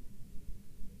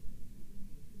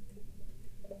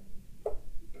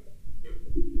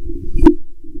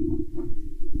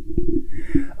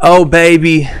 Oh,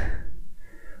 baby.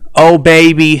 Oh,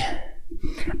 baby.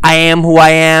 I am who I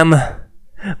am.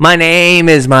 My name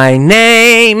is my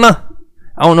name. I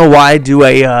don't know why I do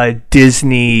a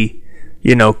Disney,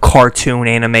 cartoon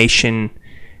animation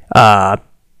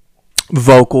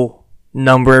vocal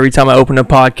number every time I open a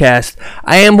podcast.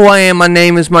 I am who I am. My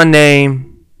name is my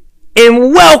name.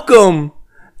 And welcome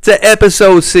to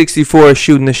episode 64 of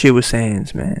Shooting the Shit with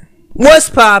Sands, man. What's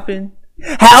poppin'?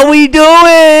 How we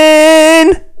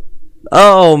doing?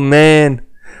 Oh, man.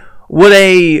 What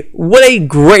a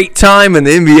great time in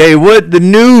the NBA. What the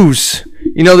news?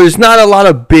 There's not a lot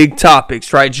of big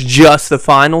topics, right? It's just the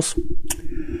finals.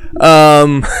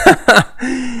 But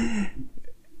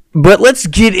let's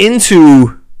get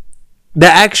into the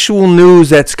actual news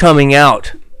that's coming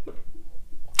out.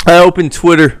 I opened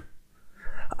Twitter.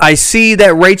 I see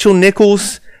that Rachel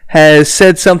Nichols has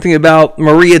said something about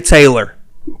Maria Taylor.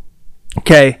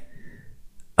 Okay.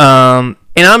 And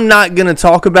I'm not going to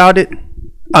talk about it.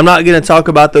 I'm not going to talk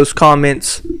about those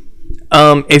comments.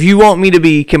 If you want me to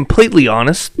be completely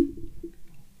honest,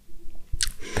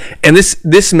 and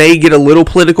this may get a little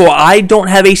political, I don't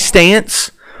have a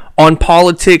stance on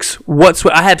politics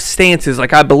whatsoever. I have stances,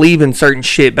 like I believe in certain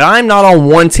shit, but I'm not on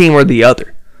one team or the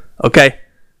other. Okay?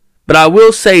 But I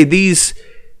will say these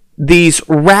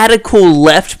radical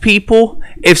left people,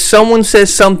 if someone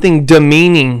says something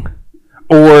demeaning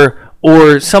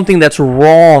or something that's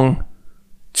wrong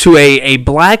to a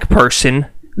black person,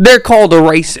 they're called a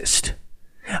racist.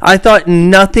 I thought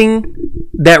nothing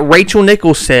that Rachel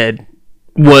Nichols said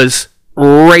was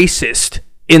racist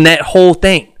in that whole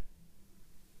thing.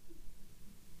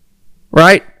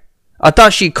 Right? I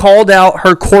thought she called out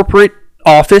her corporate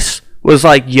office, was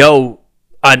like, yo,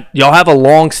 y'all have a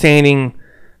long-standing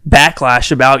backlash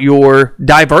about your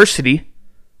diversity.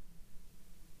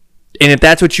 And if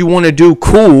that's what you want to do,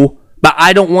 cool. But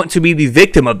I don't want to be the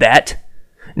victim of that.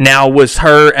 Now, was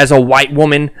her as a white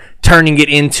woman turning it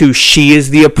into she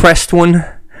is the oppressed one?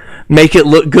 Make it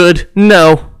look good?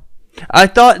 No. I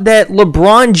thought that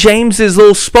LeBron James's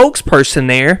little spokesperson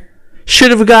there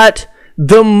should have got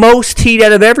the most heat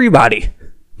out of everybody.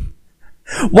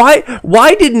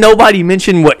 Why did nobody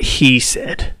mention what he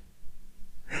said?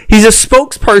 He's a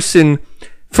spokesperson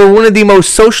for one of the most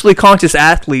socially conscious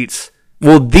athletes.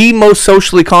 Well, the most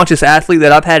socially conscious athlete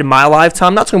that I've had in my lifetime.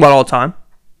 I'm not talking about all time.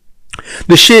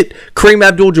 The shit Kareem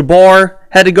Abdul-Jabbar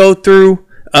had to go through,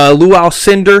 Lou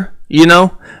Alcindor,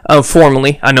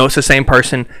 formerly, I know it's the same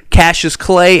person, Cassius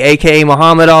Clay, a.k.a.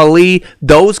 Muhammad Ali,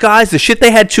 those guys, the shit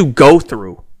they had to go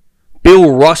through,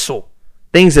 Bill Russell,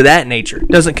 things of that nature,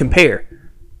 doesn't compare,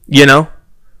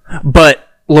 But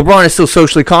LeBron is still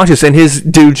socially conscious, and his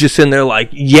dude's just in there like,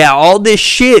 yeah, all this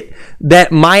shit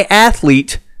that my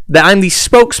athlete, that I'm the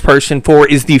spokesperson for,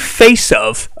 is the face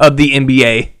of the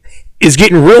NBA, is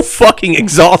getting real fucking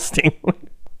exhausting.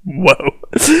 Whoa.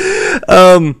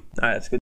 All right, that's good.